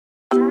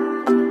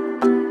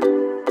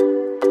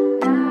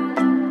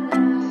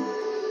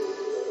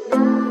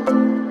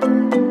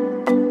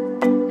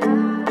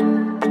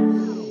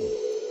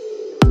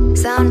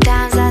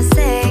Sometimes I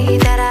say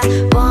that I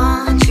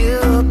want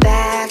you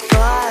back,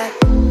 but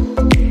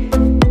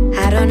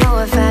I don't know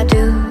if I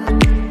do.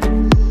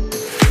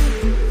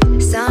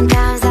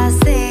 Sometimes I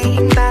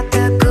think about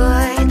the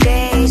good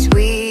days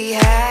we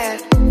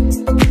had,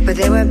 but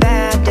they were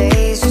bad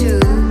days too.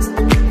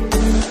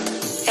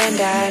 And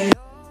I know.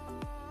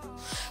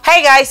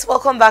 Hey guys,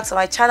 welcome back to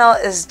my channel.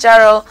 It's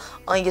Jereel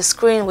on your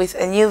screen with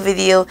a new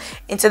video.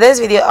 In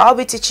today's video, I'll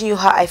be teaching you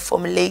how I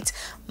formulate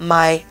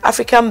my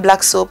African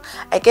black soap.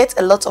 I get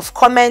a lot of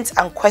comments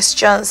and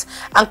questions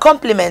and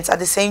compliments at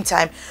the same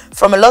time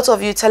from a lot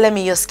of you telling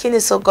me your skin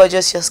is so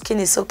gorgeous, your skin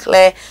is so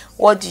clear,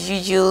 what do you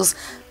use,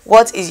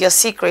 what is your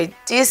secret?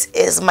 This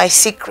is my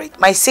secret.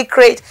 My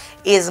secret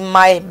is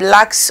my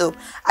black soap.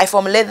 I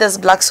formulate this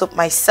black soap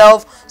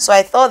myself, so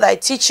I thought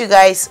I'd teach you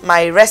guys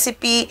my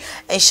recipe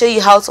and show you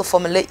how to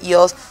formulate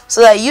yours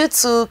so that you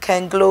too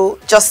can glow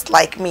just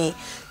like me.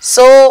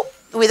 So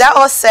with that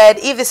all said,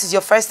 if this is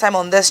your first time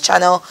on this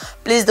channel,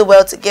 please do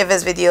well to give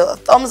this video a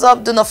thumbs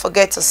up. Do not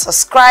forget to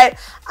subscribe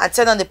and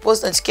turn on the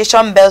post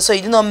notification bell so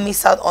you do not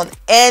miss out on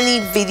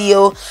any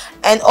video.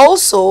 And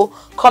also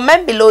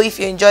comment below if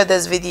you enjoyed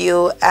this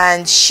video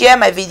and share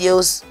my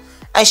videos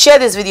and share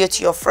this video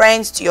to your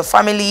friends, to your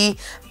family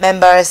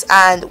members.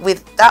 And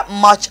with that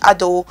much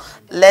ado,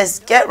 let's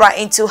get right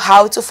into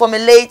how to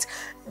formulate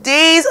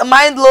this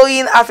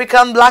mind-blowing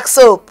African black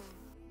soap.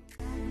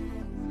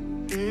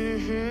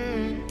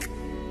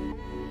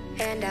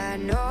 And I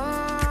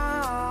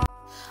know.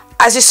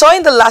 As you saw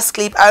in the last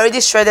clip, I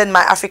already shredded my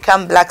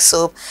African black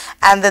soap,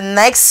 and the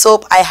next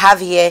soap I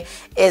have here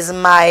is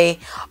my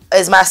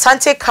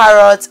Asante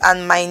carrot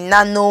and my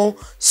nano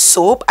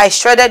soap. I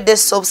shredded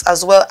these soaps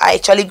as well. I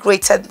actually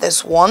grated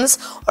this once.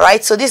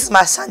 Alright, so this is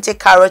my Asante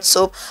carrot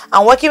soap.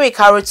 I'm working with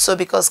carrot soap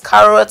because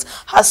carrot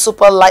has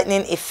super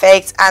lightening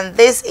effect, and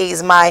this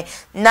is my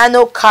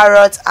nano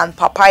carrot and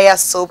papaya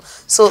soap.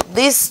 So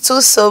these two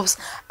soaps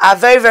are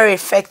very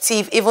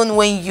effective even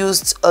when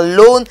used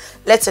alone,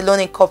 let alone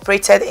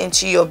incorporated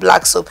into your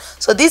black soap.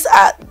 So these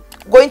are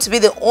going to be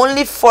the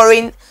only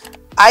foreign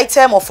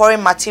item or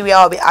foreign material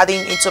I'll be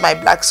adding into my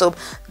black soap.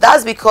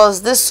 That's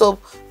because this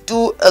soap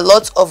do a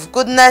lot of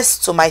goodness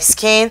to my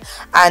skin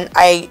and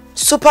I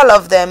super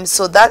love them,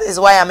 so that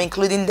is why I'm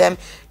including them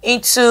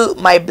into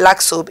my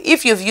black soap.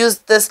 If you've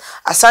used this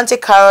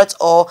Asante carrot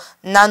or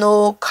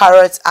nano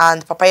carrot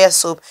and papaya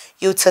soap,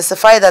 you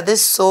testify that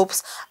these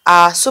soaps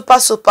are super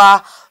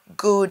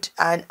good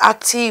and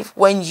active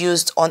when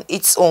used on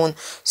its own.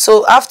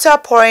 So after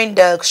pouring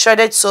the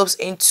shredded soaps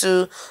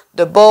into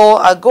the bowl,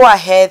 I'll go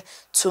ahead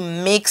to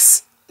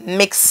mix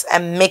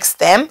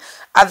them.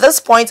 At this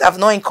point, I've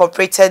not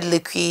incorporated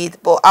liquid,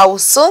 but I will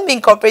soon be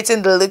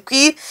incorporating the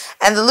liquid.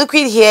 And the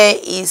liquid here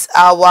is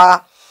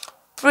our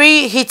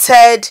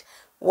preheated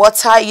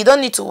water. You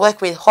don't need to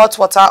work with hot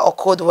water or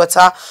cold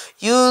water.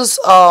 Use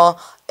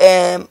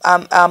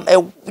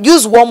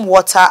use warm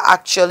water.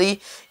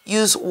 Actually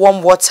use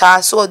warm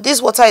water. So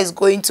this water is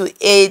going to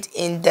aid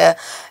in the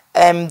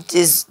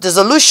this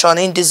dissolution,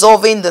 in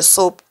dissolving the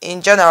soap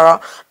in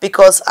general,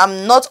 because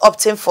I'm not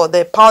opting for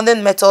the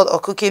pounding method or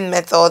cooking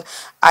method.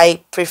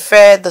 I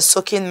prefer the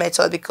soaking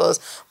method because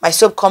my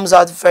soap comes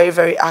out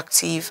very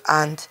active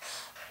and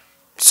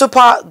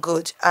super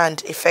good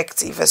and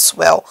effective as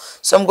well.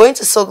 So I'm going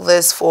to soak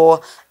this for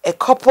a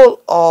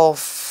couple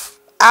of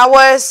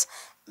hours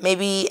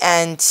maybe,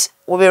 and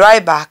we'll be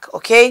right back.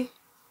 Okay,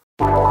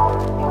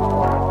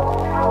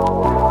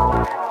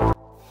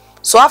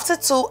 so after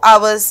 2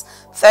 hours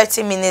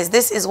 30 minutes,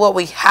 this is what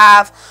we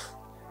have.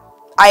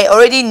 I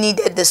already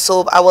kneaded the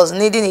soap. I was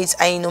kneading it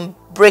and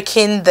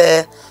breaking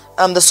the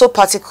soap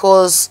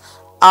particles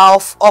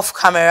off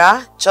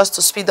camera just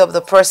to speed up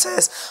the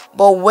process.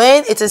 But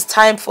when it is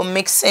time for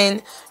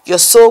mixing your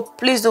soap,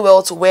 please do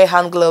well to wear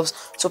hand gloves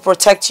to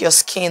protect your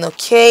skin.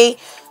 Okay,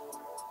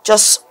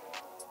 just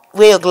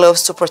wear your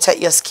gloves to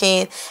protect your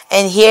skin.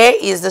 And here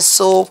is the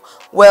soap,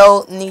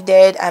 well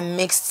kneaded and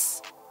mixed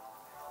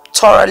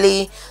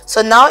thoroughly.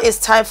 So now it's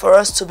time for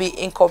us to be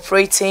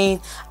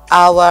incorporating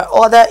our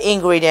other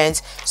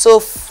ingredients. So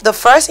the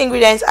first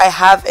ingredient I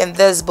have in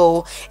this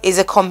bowl is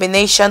a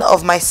combination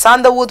of my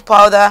sandalwood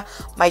powder,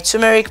 my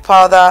turmeric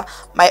powder,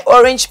 my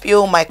orange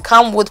peel, my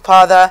camwood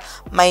powder,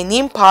 my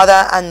neem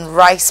powder and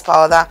rice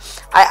powder.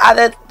 I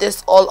added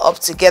this all up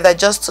together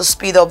just to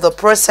speed up the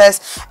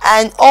process,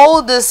 and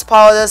all these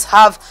powders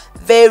have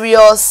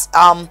various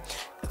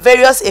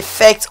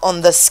effects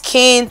on the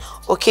skin.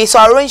 Okay, so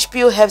our orange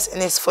peel helps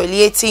in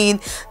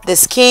exfoliating the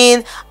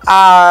skin.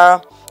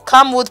 Our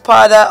Camwood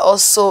powder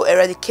also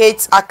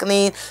eradicates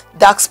acne,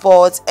 dark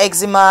spots,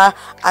 eczema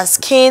and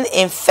skin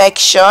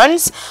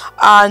infections.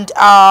 And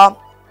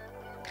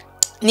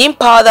Neem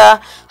powder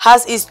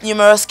has its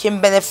numerous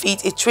skin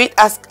benefits. It treats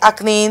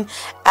acne,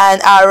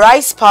 and our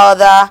rice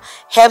powder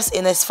helps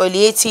in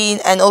exfoliating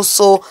and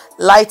also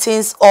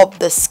lightens up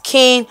the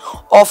skin.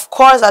 Of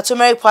course, our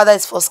turmeric powder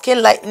is for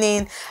skin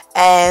lightening,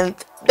 and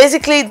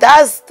basically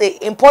that's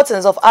the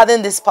importance of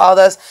adding these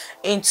powders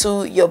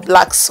into your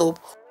black soap.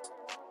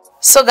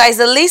 So guys,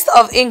 the list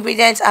of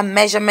ingredients and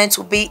measurements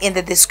will be in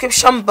the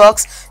description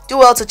box. Do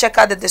well to check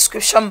out the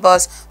description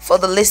box for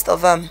the list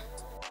of them.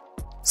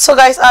 So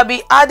guys, I'll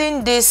be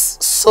adding these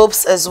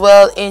soaps as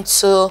well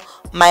into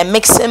my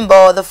mixing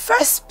bowl. The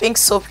first pink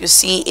soap you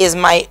see is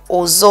my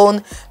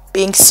Ozone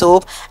pink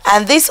soap,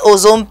 and this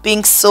Ozone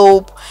pink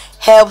soap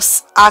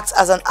helps act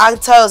as an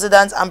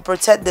antioxidant and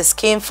protect the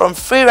skin from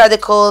free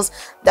radicals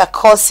that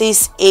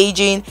causes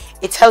aging.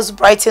 It helps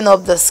brighten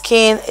up the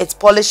skin, it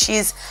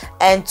polishes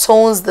and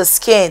tones the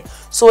skin.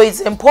 So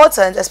it's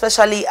important,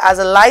 especially as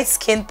a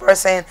light-skinned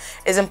person,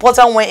 it's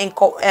important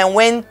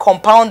when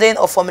compounding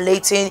or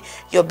formulating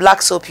your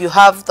black soap, you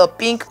have the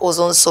pink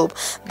Ozone soap.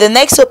 The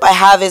next soap I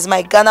have is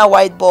my Ghana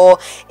white ball.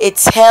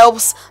 It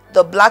helps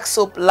the black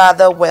soap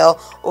lather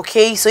well.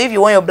 Okay, so if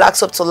you want your black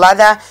soap to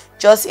lather,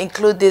 just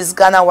include this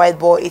Ghana white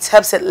ball. It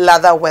helps it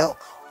lather well.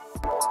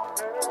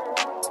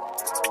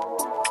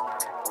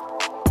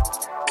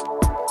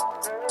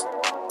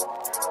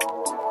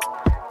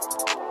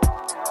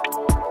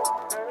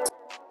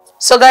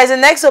 So guys, the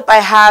next soap I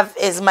have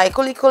is my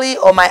Kulikuli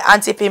or my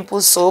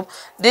anti-pimple soap.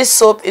 This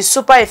soap is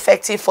super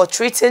effective for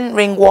treating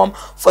ringworm,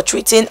 for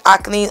treating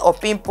acne or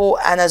pimple,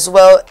 and as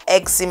well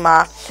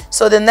eczema.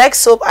 So the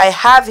next soap I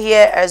have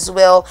here as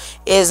well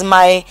is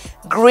my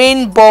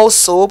Greenball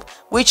soap,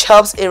 which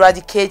helps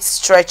eradicate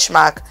stretch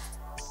mark.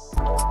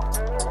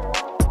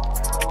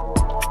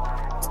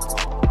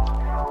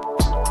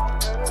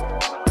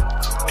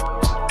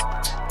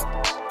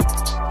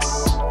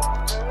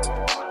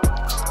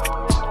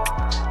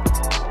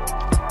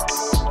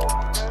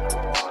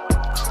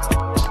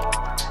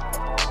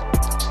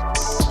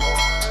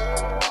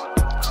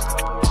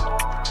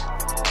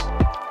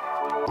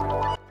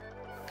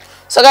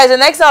 So guys, the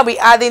next thing I'll be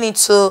adding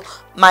into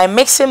my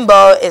mixing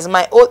bowl is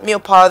my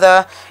oatmeal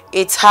powder.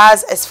 It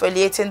has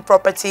exfoliating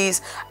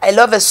properties. I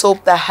love a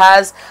soap that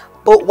has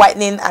both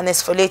whitening and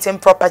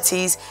exfoliating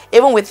properties.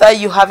 Even without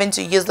you having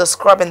to use the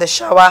scrub in the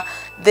shower,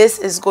 this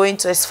is going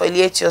to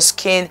exfoliate your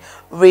skin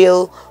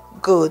real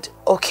good.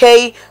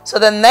 Okay, so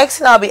the next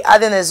thing I'll be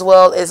adding as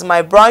well is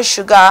my brown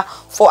sugar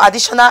for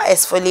additional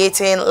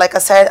exfoliating. Like I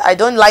said, I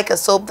don't like a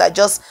soap that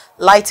just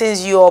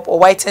lightens you up or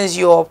whitens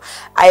you up.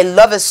 I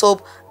love a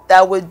soap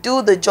that will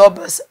do the job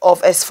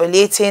of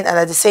exfoliating and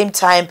at the same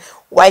time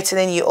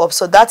whitening you up.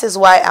 So that is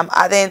why I'm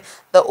adding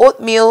the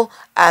oatmeal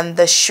and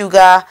the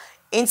sugar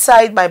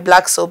inside my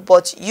black soap,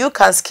 but you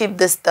can skip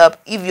this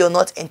step if you're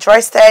not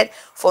interested.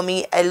 For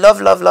me, I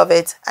love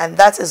it, and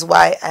that is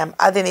why I'm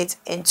adding it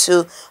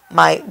into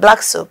my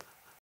black soap.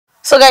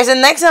 So guys, the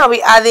next thing I'll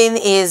be adding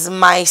is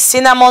my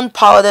cinnamon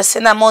powder.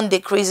 Cinnamon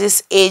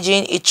decreases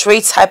aging, it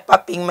treats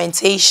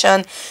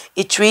hyperpigmentation,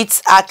 it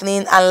treats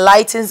acne and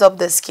lightens up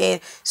the skin.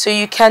 So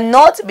you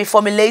cannot be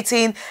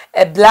formulating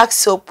a black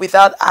soap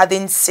without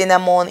adding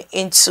cinnamon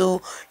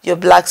into your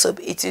black soap.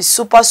 It is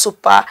super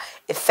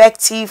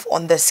effective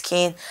on the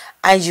skin,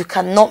 and you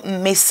cannot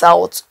miss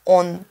out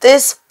on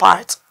this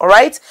part. All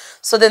right,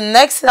 so the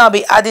next thing I'll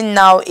be adding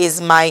now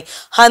is my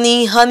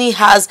honey. Honey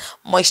has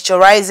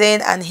moisturizing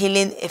and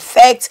healing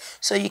effect,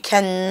 so you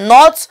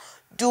cannot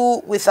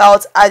do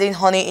without adding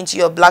honey into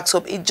your black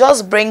soap. It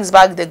just brings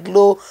back the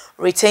glow,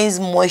 retains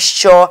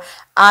moisture,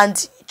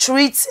 and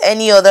treats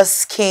any other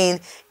skin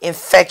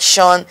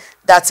infection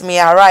that may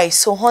arise.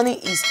 So honey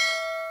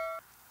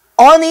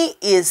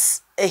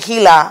is a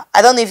healer.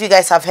 I don't know if you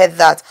guys have heard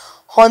that.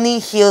 Honey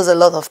heals a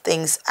lot of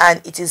things,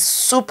 and it is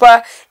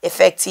super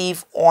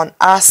effective on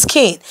our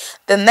skin.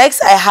 The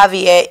next I have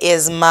here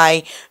is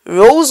my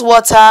rose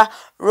water.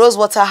 Rose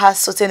water has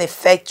certain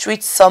effect,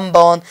 treats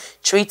sunburn,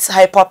 treats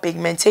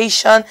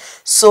hyperpigmentation.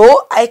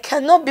 So I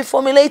cannot be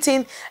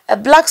formulating a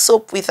black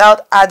soap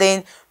without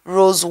adding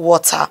rose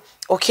water.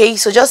 Okay,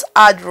 so just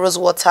add rose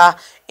water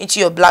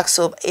into your black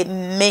soap. It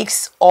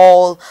makes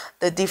all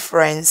the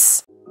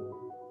difference.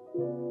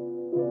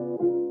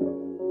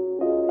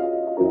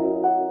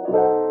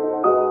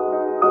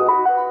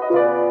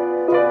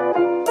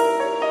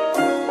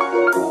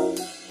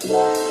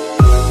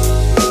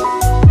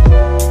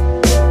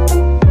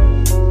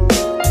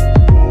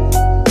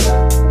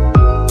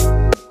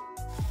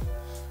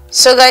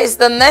 So guys,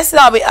 the next thing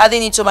I'll be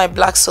adding into my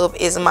black soap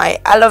is my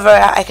aloe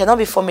vera. I cannot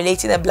be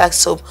formulating a black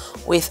soap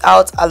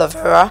without aloe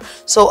vera.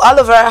 So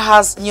aloe vera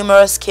has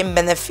numerous skin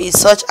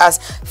benefits such as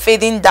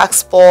fading dark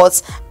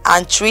spots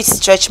and treats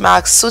stretch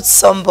marks, soothes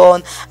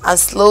sunburn, and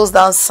slows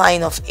down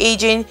sign of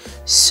aging.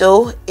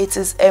 So it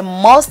is a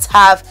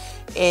must-have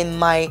in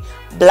my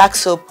black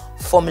soap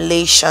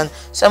formulation.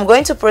 So I'm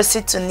going to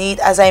proceed to knead.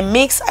 As I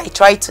mix, I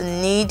try to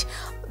knead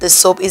the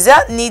soap. Is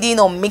that kneading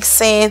or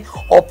mixing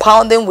or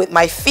pounding with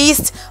my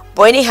fist?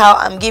 But anyhow,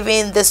 I'm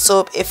giving this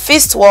soap a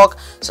fist work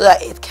so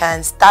that it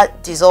can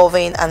start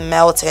dissolving and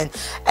melting.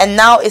 And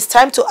now it's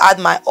time to add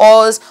my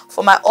oils.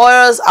 For my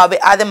oils, I'll be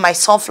adding my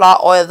sunflower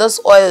oil. This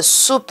oil is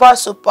super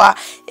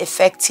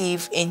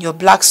effective in your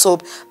black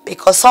soap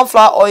because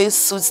sunflower oil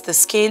soothes the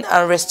skin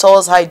and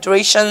restores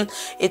hydration.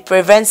 It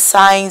prevents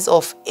signs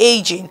of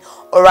aging.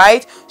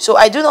 Alright, so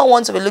I do not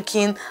want to be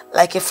looking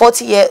like a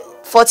 40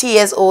 40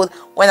 years old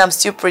when I'm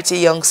still pretty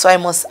young, so I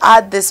must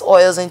add these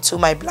oils into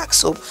my black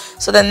soap.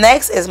 So the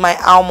next is my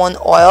almond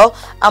oil.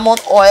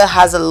 Almond oil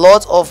has a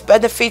lot of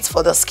benefits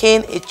for the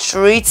skin. It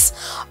treats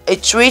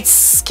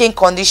skin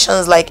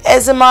conditions like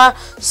eczema,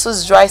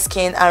 soothes dry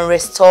skin, and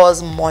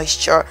restores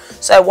moisture.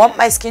 So I want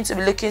my skin to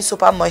be looking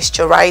super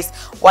moisturized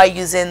while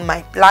using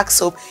my black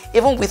soap,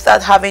 even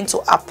without having to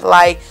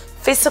apply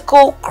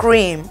physical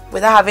cream,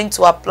 without having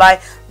to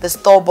apply the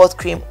store-bought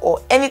cream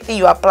or anything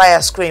you apply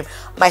as cream.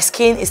 My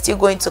skin is still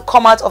going to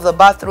come out of the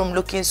bathroom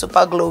looking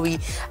super glowy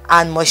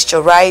and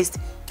moisturized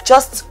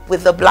just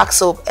with the black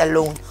soap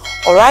alone.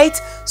 All right,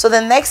 so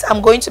the next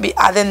I'm going to be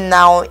adding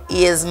now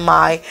is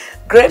my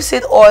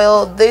grapeseed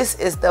oil. This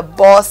is the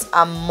boss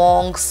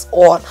amongst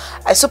all.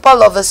 I super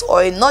love this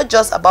oil, not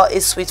just about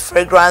its sweet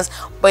fragrance,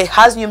 but it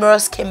has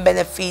numerous skin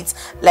benefits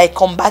like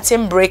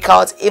combating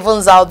breakouts,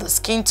 evens out the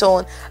skin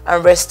tone,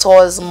 and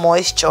restores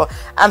moisture.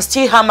 I'm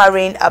still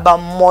hammering about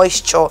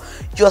moisture.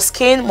 Your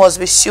skin must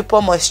be super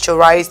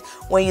moisturized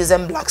when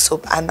using black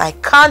soap, and I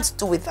can't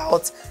do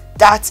without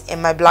that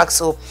in my black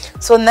soap.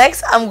 So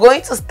next I'm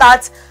going to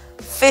start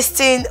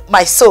feasting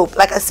my soap.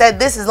 Like I said,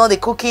 this is not the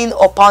cooking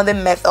or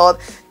pounding method,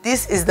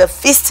 this is the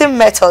feasting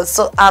method.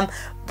 So I'm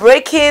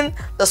breaking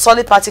the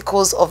solid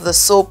particles of the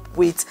soap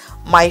with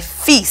my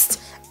fist,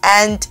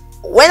 and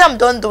when I'm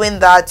done doing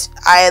that,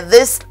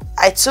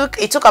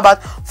 it took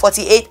about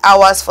 48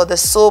 hours for the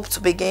soap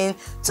to begin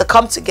to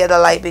come together,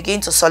 like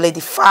begin to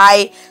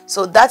solidify.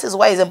 So that is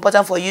why it's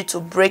important for you to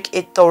break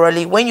it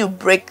thoroughly. When you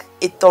break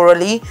it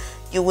thoroughly,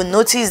 you will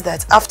notice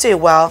that after a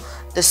while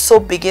the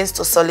soap begins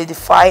to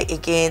solidify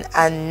again,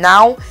 and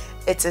now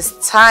it is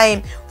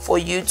time for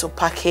you to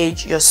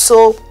package your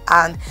soap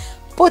and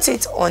put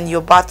it on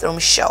your bathroom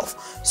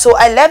shelf. So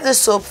I left the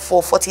soap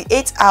for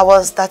 48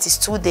 hours, that is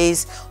 2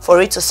 days, for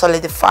it to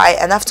solidify,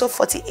 and after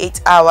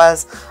 48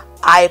 hours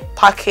I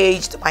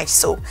packaged my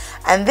soap,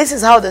 and this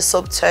is how the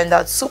soap turned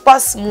out, super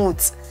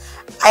smooth.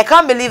 I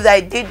can't believe that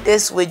I did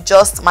this with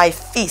just my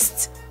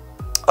fist.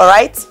 All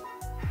right,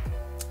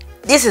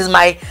 this is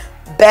my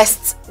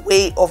best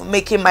way of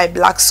making my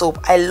black soap.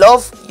 I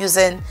love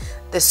using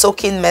the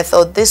soaking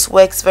method. This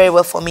works very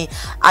well for me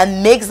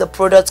and makes the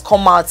product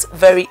come out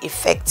very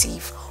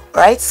effective.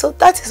 Right, so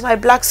that is my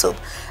black soap,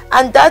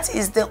 and that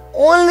is the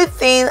only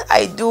thing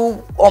I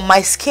do on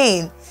my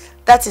skin.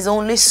 That is the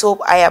only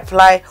soap I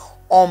apply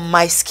on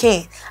my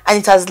skin, and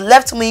it has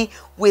left me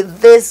with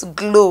this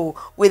glow,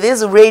 with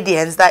this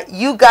radiance that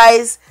you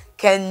guys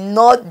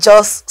cannot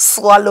just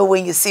swallow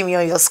when you see me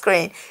on your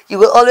screen. You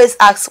will always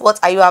ask, what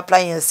are you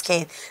applying on your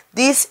skin?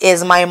 This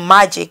is my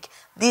magic.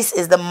 This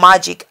is the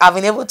magic. I've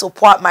been able to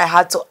pour out my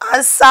heart to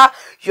answer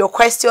your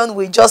question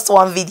with just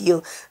one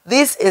video.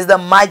 This is the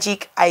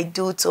magic I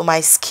do to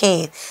my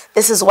skin.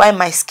 This is why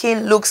my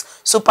skin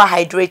looks super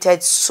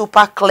hydrated,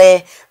 super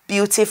clear,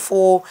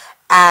 beautiful,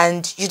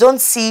 and you don't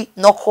see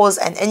knuckles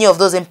and any of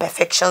those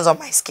imperfections on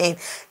my skin.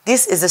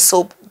 This is a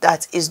soap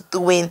that is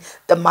doing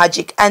the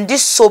magic, and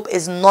this soap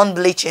is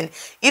non-bleaching.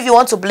 If you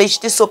want to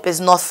bleach, this soap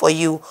is not for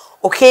you.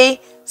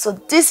 Okay, so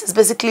this is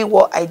basically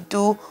what I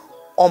do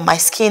on my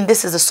skin.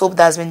 This is the soap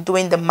that has been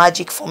doing the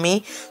magic for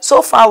me.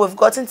 So far we've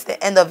gotten to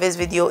the end of this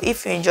video.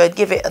 If you enjoyed,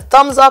 give it a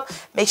thumbs up.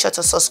 Make sure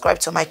to subscribe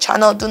to my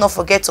channel. Do not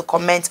forget to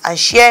comment and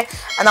share,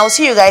 and I'll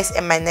see you guys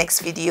in my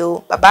next video.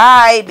 Bye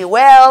bye, be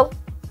well.